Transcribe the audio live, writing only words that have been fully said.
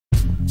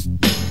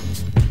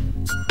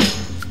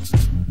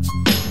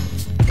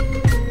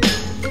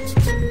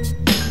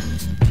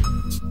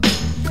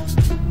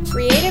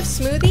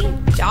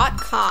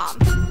CreativeSmoothie.com.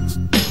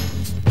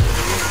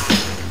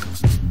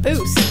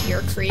 Boost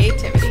your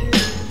creativity.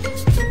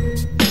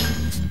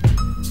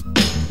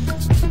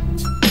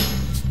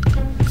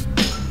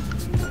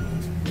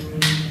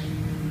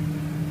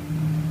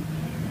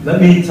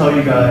 Let me tell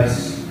you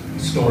guys a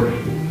story.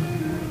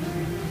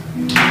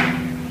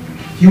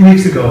 A few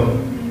weeks ago,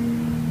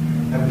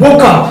 I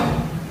woke up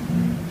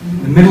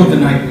in the middle of the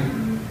night,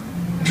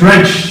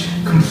 drenched,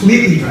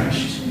 completely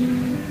drenched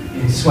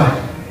in sweat.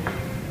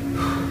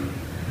 I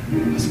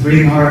was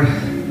breathing hard.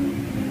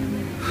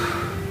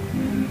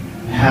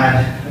 I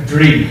had a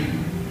dream,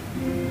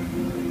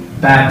 a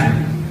bad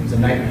dream. It was a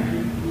nightmare.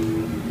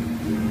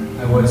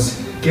 I was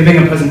giving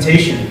a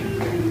presentation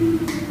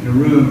in a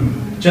room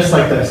just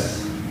like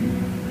this,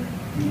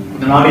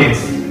 with an audience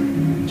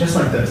just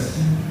like this,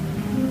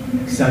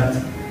 except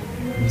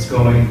it was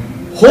going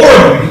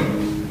horribly.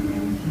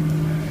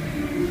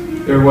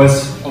 There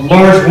was a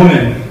large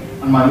woman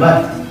on my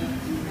left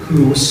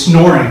who was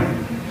snoring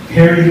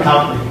very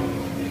loudly.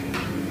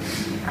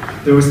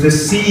 There was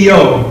this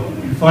CEO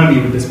in front of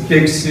me with this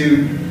big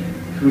suit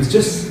who was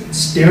just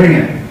staring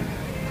at me,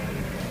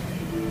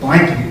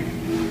 blankly,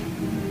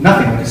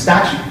 nothing, like a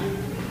statue.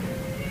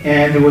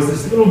 And there was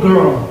this little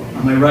girl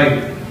on my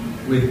right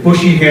with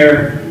bushy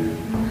hair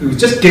who was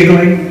just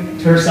giggling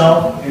to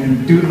herself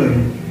and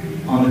doodling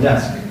on the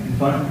desk in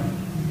front of me.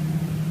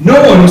 No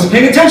one was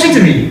paying attention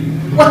to me.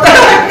 What the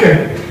heck?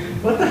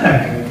 What the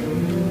heck?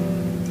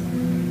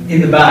 In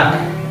the back,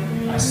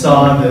 I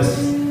saw this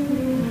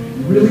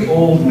really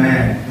old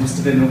man, must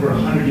have been over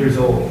 100 years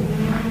old,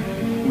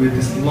 with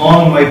this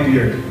long white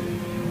beard.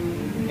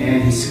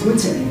 And he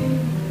squints at me.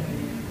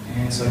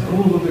 And so I go a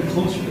little bit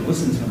closer to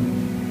listen to him.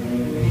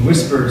 And he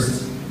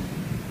whispers,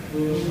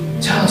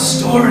 "Tell a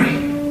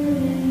story.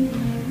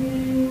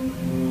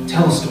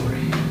 Tell a story."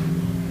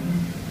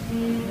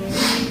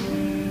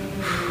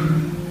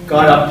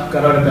 Got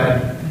out of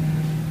bed,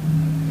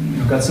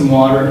 got some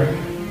water,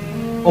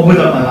 opened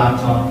up my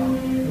laptop,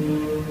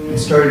 and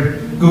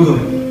started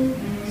Googling,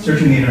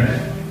 searching the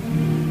internet,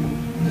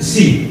 to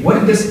see, what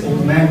did this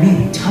old man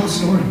mean? Tell a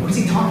story. What is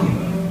he talking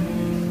about?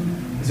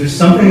 Is there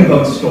something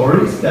about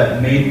stories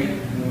that make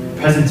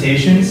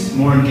presentations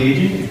more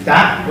engaging? Is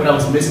that what I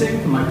was missing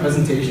from my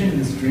presentation in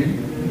this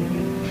dream?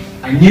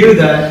 I knew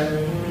that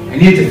I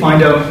needed to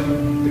find out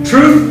the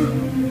truth,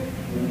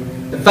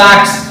 the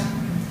facts,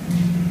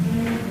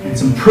 and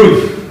some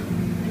proof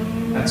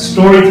that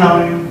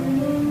storytelling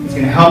is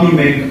going to help me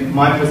make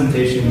my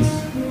presentations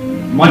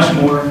much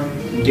more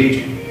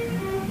engaging.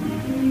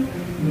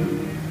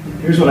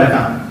 Here's what I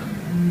found.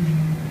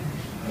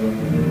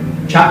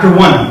 Chapter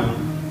 1.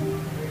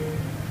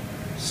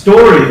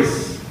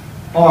 Stories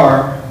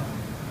are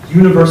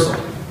universal.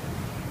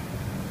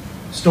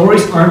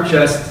 Stories aren't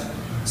just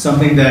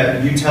something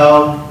that you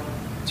tell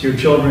to your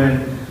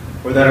children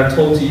or that are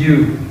told to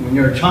you when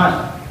you're a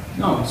child.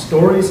 No,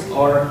 stories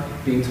are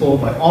being told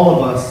by all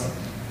of us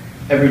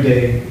every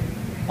day,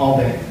 all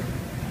day.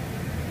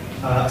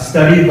 A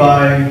study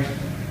by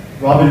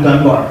Robin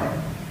Dunbar,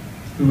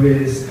 who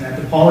is an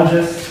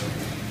anthropologist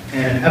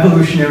and an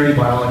evolutionary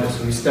biologist,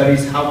 who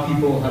studies how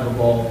people have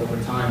evolved over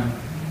time,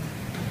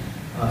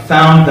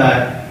 found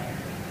that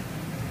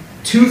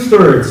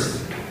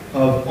 2/3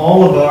 of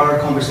all of our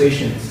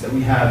conversations that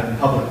we have in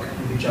public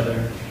with each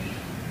other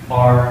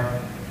are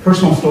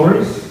personal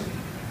stories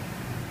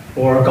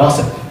or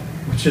gossip,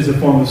 which is a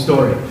form of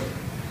story.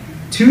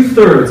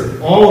 2/3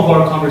 of all of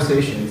our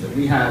conversations that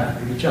we have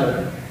with each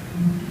other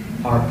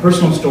are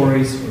personal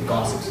stories or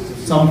gossips.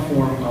 It's some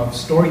form of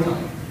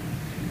storytelling.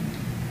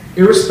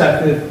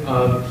 Irrespective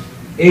of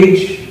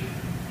age,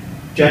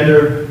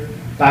 gender,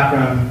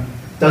 background,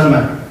 doesn't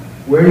matter.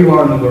 Where you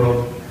are in the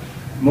world,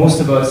 most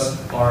of us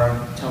are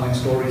telling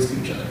stories to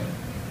each other.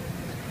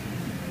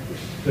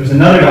 There's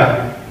another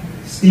guy,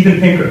 Steven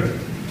Pinker,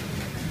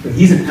 but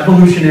he's an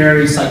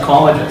evolutionary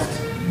psychologist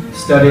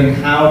studying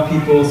how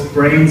people's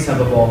brains have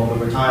evolved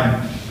over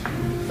time.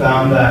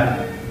 Found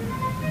that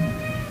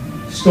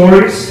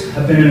stories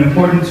have been an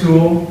important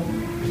tool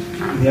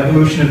in the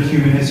evolution of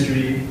human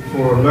history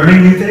for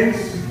learning new things.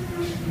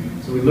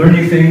 So we learn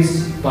new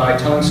things by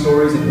telling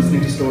stories and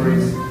listening to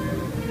stories.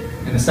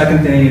 And the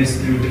second thing is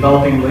through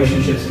developing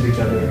relationships with each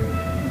other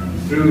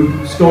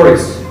through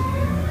stories.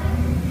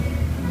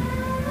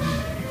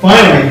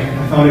 Finally,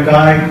 I found a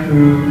guy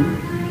who,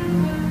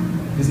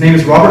 his name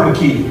is Robert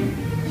McKee.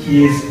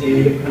 He is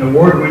an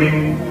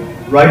award-winning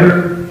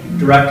writer,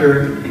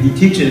 director, and he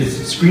teaches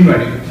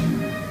screenwriting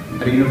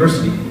at a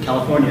university in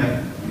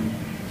California.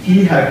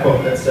 He had a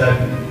quote that said,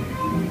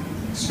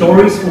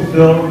 "Stories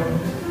fulfill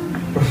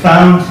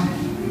profound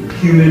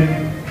human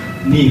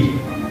need,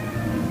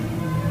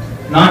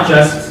 not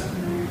just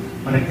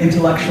on an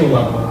intellectual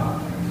level,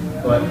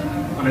 but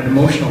on an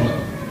emotional level."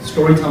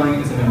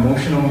 Storytelling is an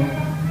emotional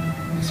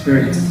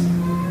experience.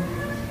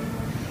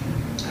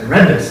 I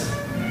read this,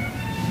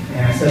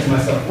 and I said to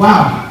myself,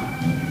 wow,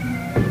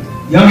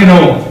 young and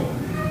old,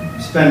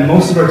 spend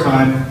most of our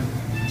time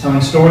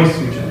telling stories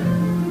to each other.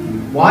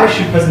 Why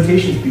should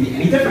presentations be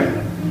any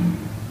different?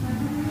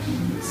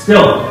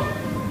 Still,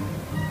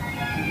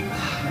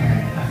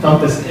 I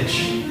felt this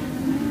itch.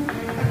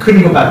 I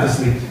couldn't go back to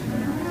sleep.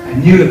 I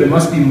knew that there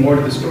must be more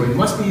to the story. There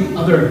must be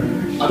other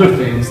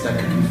things that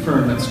could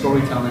confirm that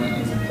storytelling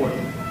is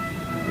important.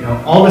 You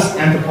know, all this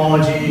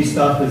anthropology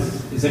stuff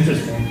is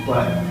interesting,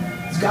 but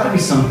there's got to be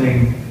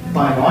something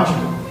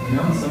biological, you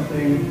know,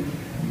 something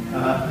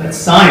that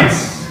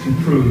science can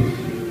prove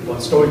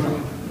about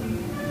storytelling.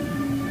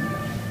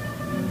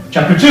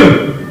 Chapter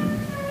 2.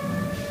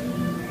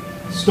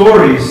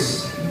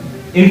 Stories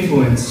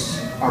influence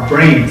our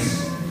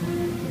brains.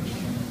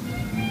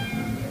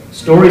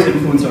 Stories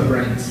influence our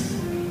brains.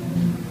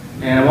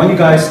 And I want you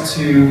guys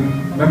to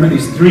remember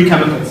these 3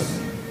 chemicals: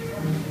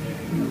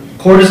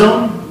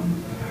 cortisol,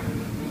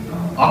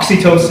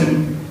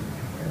 oxytocin,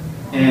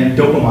 and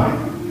dopamine.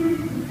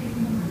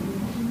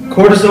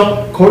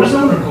 Cortisol or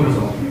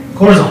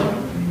cortisol?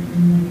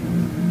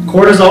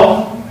 Cortisol,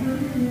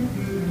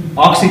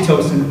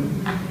 oxytocin,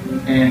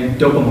 and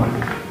dopamine.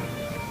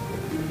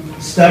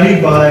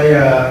 Studied by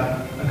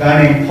a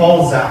guy named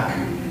Paul Zak.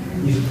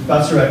 He's a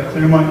professor at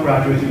Claremont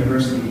Graduate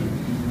University.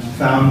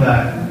 Found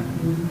that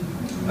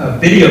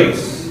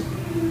videos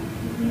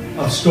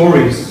of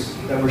stories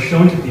that were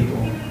shown to people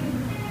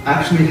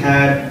actually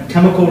had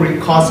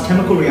caused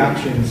chemical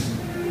reactions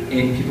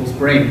in people's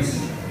brains.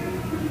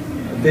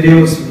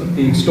 Videos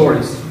being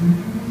stories.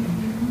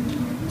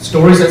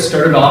 Stories that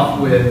started off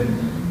with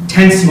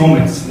tense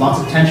moments, lots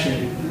of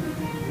tension,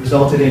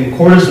 resulted in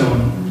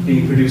cortisol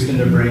being produced in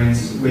their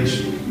brains,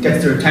 which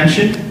gets their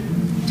attention.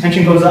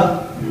 Tension goes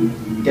up,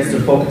 gets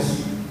their focus.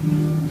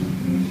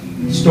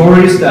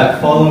 Stories that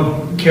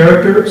followed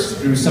characters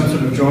through some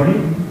sort of journey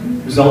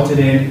resulted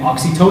in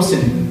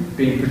oxytocin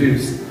being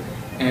produced.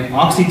 And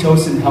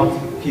oxytocin helped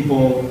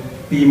people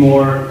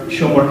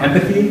show more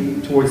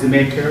empathy towards the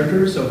main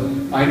character. So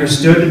I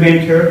understood the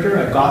main character,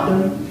 I got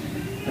them,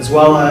 as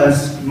well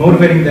as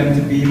motivating them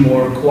to be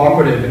more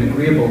cooperative and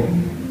agreeable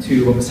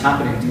to what was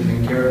happening to the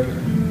main character.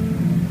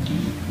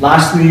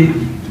 Lastly,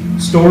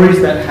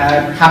 stories that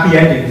had happy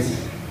endings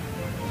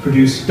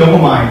produce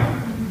dopamine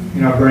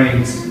in our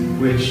brains,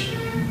 which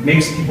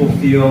makes people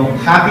feel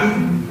happy.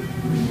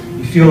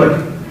 You feel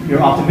like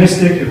you're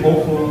optimistic, you're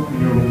hopeful,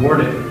 and you're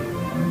rewarded.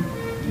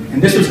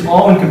 And this was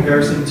all in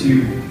comparison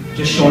to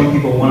just showing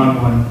people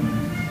one-on-one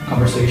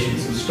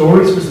conversations. So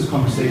stories versus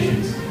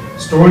conversations.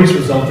 Stories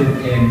resulted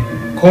in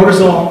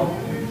cortisol,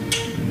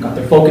 got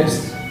their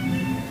focus.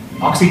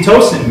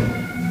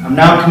 Oxytocin, I'm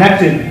now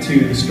connected to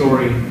the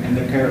story and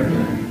the character.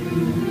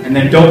 And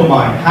then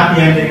dopamine,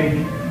 happy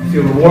ending, I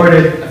feel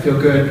rewarded, I feel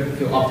good, I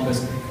feel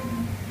optimistic.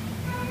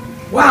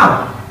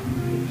 Wow!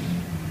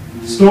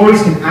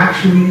 Stories can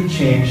actually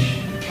change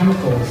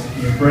chemicals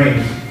in your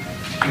brain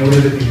in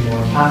order to be more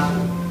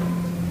impactful.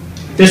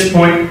 At this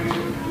point,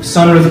 the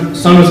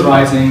sun was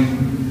rising,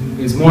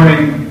 it was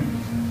morning.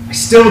 I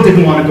still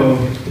didn't want to go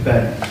to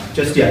bed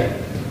just yet.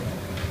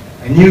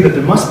 I knew that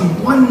there must be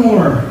one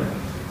more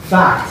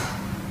fact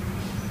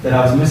that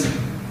I was missing.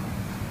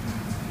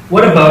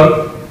 What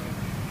about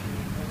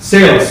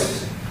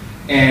sales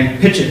and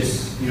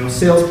pitches? You know,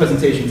 sales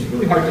presentations. It's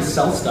really hard to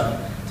sell stuff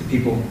to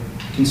people.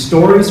 Can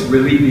stories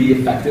really be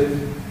effective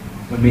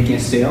when making a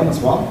sale as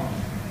well?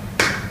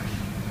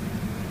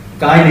 A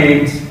guy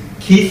named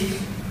Keith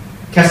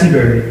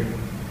Kessenberry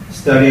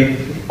studied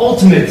the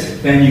ultimate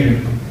venue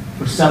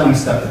for selling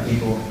stuff to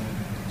people: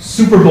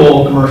 Super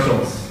Bowl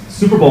commercials,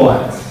 Super Bowl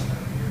ads.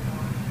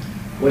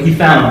 What he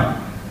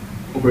found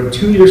over a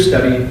 2-year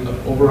study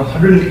of over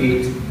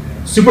 108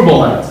 Super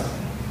Bowl ads.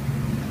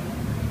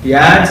 The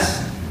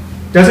ads,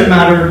 doesn't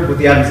matter what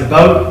the ad was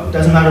about,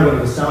 doesn't matter what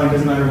it was selling,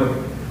 doesn't matter what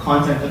the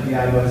content of the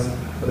ad was,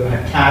 whether it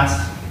had cats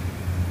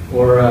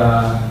or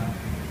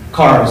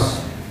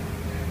cars.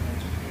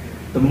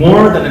 The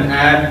more that an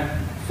ad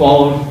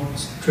followed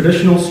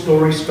traditional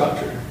story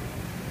structure,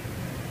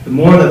 the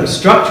more that the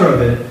structure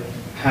of it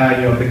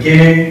had, a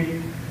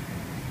beginning,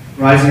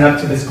 rising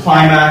up to this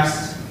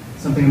climax,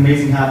 something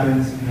amazing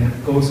happens, and then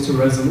it goes to a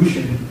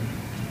resolution,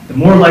 the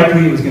more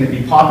likely it was going to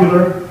be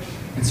popular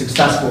and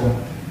successful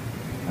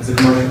as a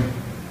commercial.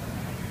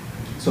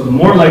 So the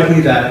more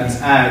likely that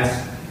these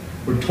ads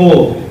were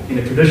told in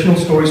a traditional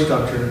story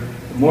structure,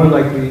 the more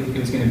likely it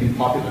was going to be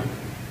popular.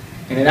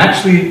 And it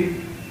actually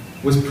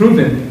was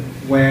proven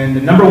when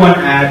the #1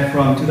 ad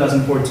from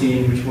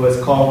 2014, which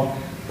was called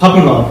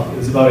Puppy Love. It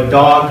was about a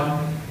dog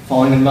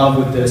falling in love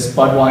with this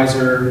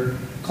Budweiser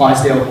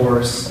Clydesdale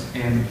horse,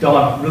 and the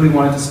dog really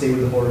wanted to stay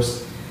with the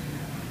horse,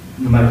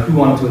 no matter who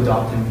wanted to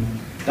adopt him.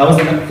 That was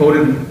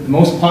voted the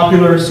most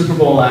popular Super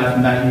Bowl ad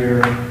from that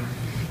year,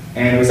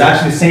 and it was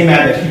actually the same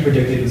ad that he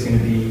predicted was going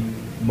to be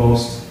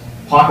most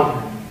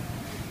popular.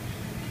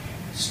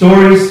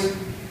 Stories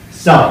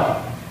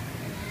sell.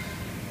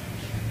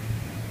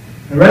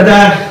 I read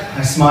that,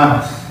 I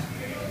smiled.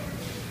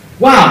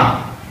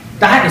 Wow,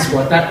 that is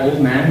what that old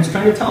man was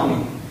trying to tell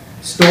me.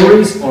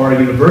 Stories are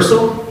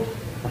universal.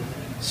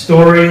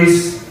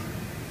 Stories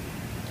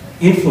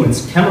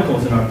influence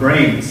chemicals in our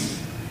brains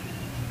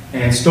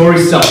And story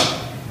sucked.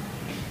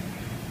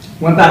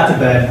 Went back to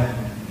bed,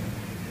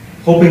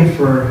 hoping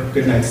for a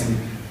good night's sleep.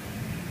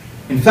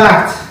 In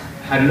fact,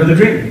 had another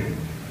dream.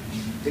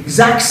 The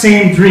exact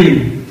same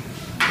dream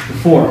as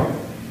before.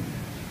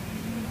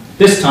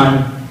 This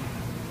time,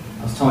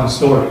 I was telling a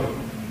story,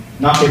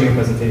 not giving a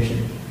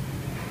presentation.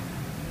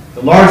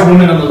 The large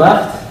woman on the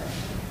left,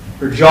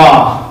 her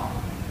jaw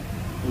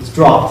was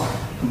dropped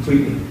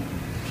completely.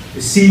 The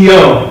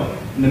CEO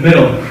in the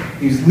middle,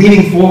 he was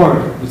leaning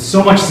forward with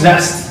so much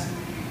zest,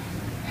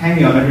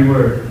 hanging on every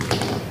word.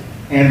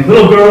 And the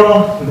little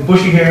girl with the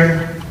bushy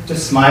hair,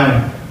 just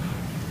smiling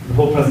the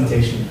whole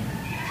presentation.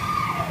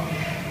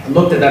 I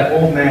looked at that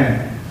old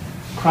man,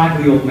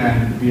 craggly old man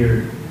with the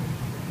beard,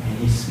 and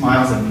he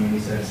smiles at me and he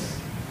says,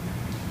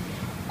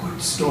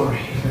 "Good story."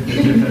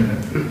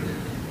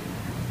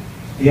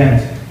 The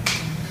end.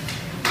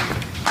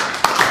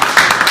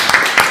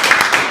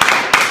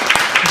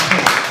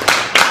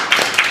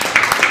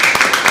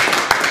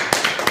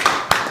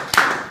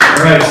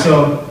 All right,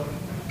 so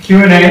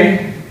Q&A.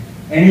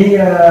 Any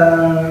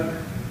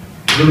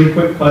really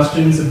quick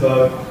questions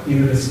about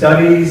either the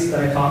studies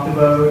that I talked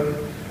about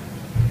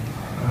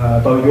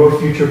your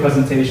future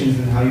presentations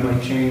and how you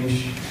might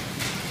change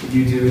what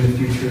you do in the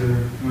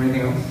future, or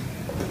anything else?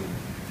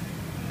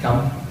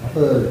 Calvin? I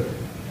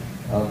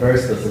have a very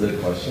specific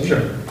question.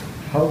 Sure.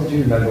 How did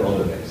you remember all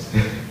the names?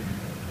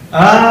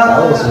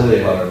 That was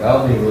really hard. That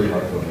would be really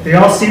hard for me.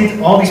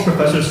 All these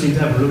professors seem to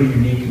have really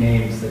unique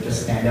names that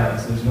just stand out.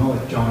 So there's no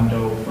like John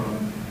Doe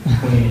from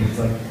Queen. It's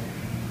like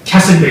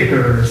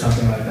Kessenbaker or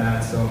something like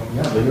that. So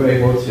yeah, but you were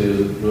able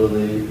to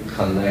really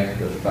connect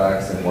the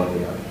facts and what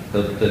they are,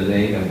 the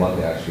name and what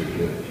they actually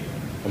do.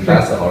 And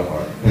that's the hard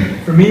part.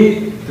 For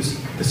me,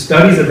 the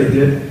studies that they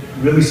did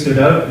really stood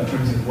out in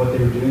terms of what they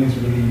were doing is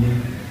really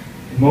unique.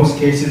 In most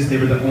cases, they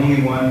were the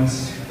only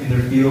ones in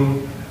their field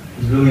who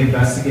was really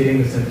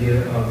investigating this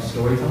idea of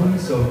storytelling.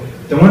 So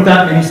there weren't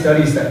that many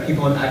studies that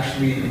people had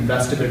actually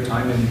invested their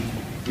time in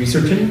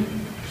researching.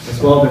 As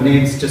well, their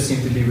names just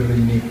seemed to be really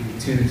unique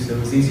too. So it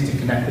was easy to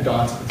connect the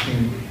dots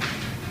between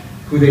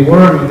who they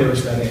were and what they were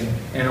studying.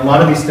 And a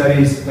lot of these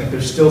studies, like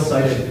they're still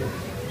cited.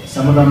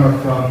 Some of them are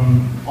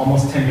from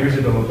almost 10 years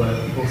ago,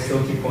 but people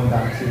still keep going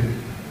back to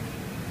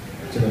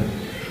them.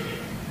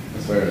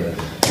 That's very nice.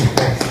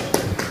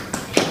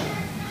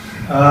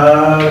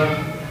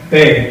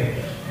 Babe,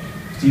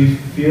 do you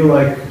feel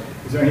like,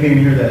 is there anything in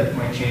here that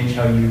might change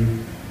how you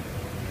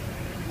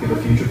give a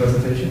future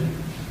presentation?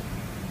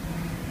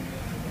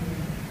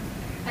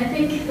 I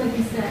think, like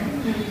you said,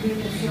 when you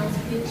give a sales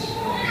pitch,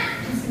 or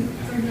just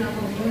for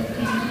example, an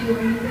interview or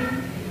anything,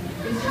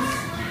 it's just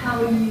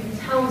how you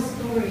tell a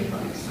story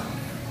about yourself.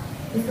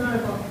 It's not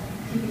about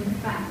giving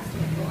facts,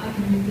 like, oh, I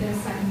can do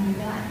this, I can do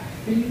that.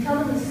 When you tell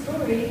them a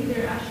story,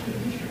 they're actually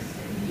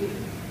interested in you,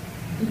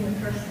 in your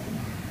person,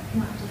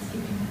 not just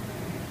giving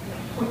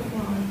point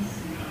forms.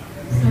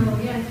 So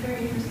yeah, it's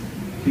very interesting.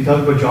 You talk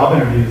about job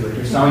interviews, like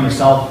you're selling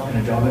yourself in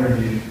a job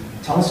interview.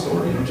 Tell a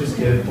story, don't just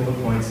give bullet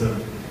points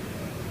of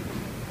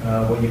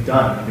what you've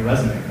done on your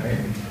resume, right?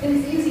 And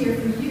it's easier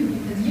for you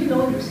because you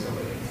know your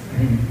stories,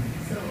 right?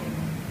 So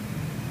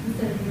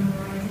instead of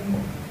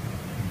memorizing.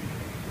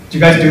 Do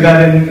you guys do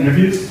that in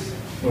interviews?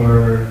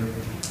 Or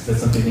is that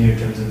something new in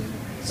terms of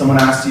someone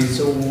asks you,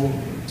 so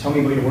tell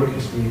me about your work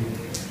history,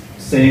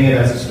 saying it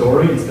as a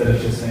story instead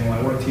of just saying, well,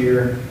 I worked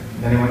here,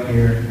 and then I went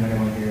here, and then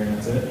I went here, and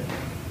that's it?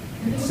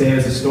 Say it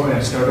as a story.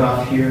 I started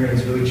off here, it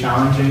was really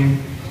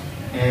challenging,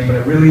 but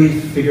I really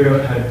figured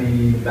out how to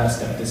be the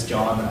best at this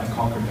job, and I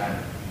conquered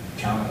that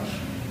challenge.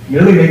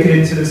 Really make it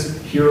into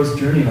this hero's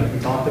journey, like we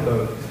talked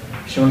about,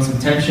 showing some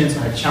tensions.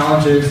 I had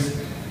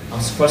challenges. I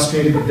was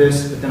frustrated with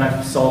this, but then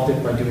I solved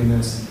it by doing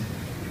this.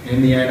 And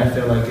in the end, I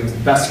feel like it was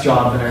the best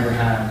job that I ever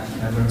had,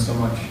 and I learned so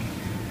much.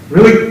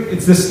 Really,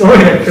 it's this story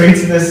that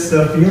creates this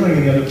feeling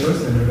in the other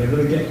person, where they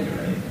really get you,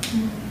 right?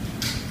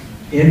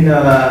 In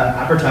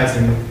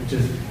advertising, which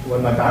is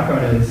what my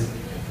background is,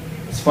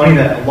 it's funny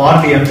that a lot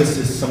of the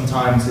emphasis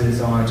sometimes is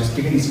on just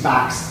giving these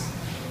facts,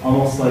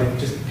 almost like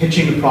just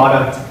pitching the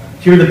product,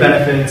 here are the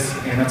benefits,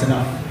 and that's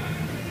enough.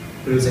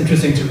 But it was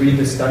interesting to read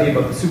this study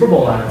about the Super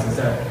Bowl ads, is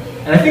that,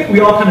 and I think we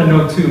all kind of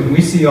know too, when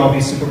we see all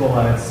these Super Bowl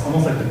ads,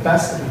 almost like the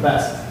best of the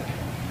best.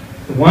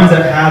 The ones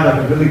that have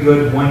like a really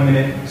good 1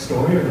 minute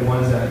story are the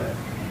ones that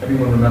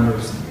everyone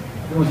remembers.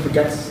 Everyone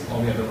forgets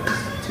all the other ones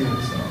too.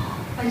 So.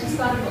 I just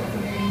thought about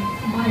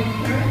my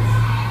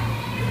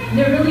parents.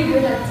 They're really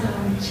good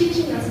at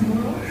teaching us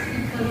morals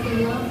because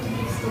they love to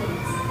give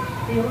stories.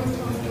 They always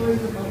tell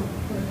stories about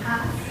the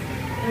past,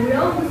 and we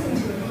all listen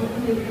to it. But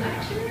when they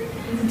lecture,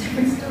 it's a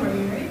different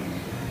story, right?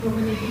 But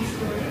when they give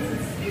stories,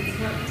 it's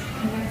what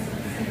connects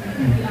us,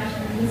 and we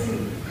actually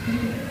listen.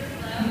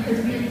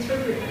 Because we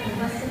interpret the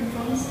lesson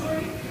from the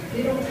story,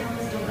 they don't tell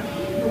us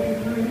directly, but we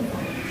learn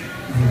from it.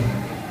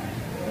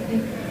 So I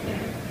think,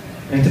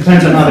 yeah. And it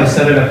depends on how they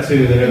set it up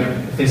too.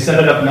 If they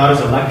set it up not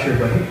as a lecture,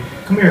 but hey,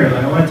 come here,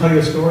 like, I want to tell you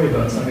a story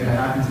about something that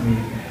happened to me.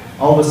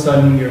 All of a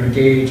sudden you're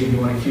engaged and you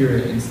want to hear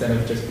it instead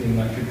of just being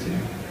lectured to.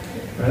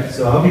 Right?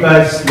 So I hope you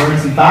guys learned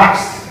some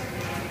facts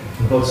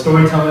about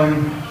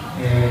storytelling,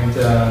 And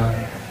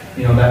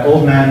that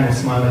old man will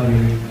smile at you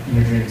in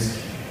your dreams.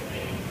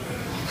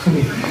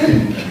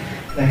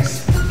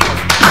 Thanks.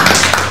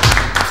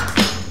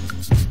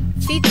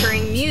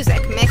 Featuring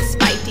music mixed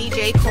by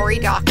DJ Corey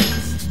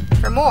Dawkins.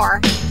 For more,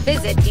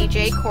 visit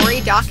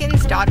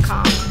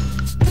djcorey.dawkins.com.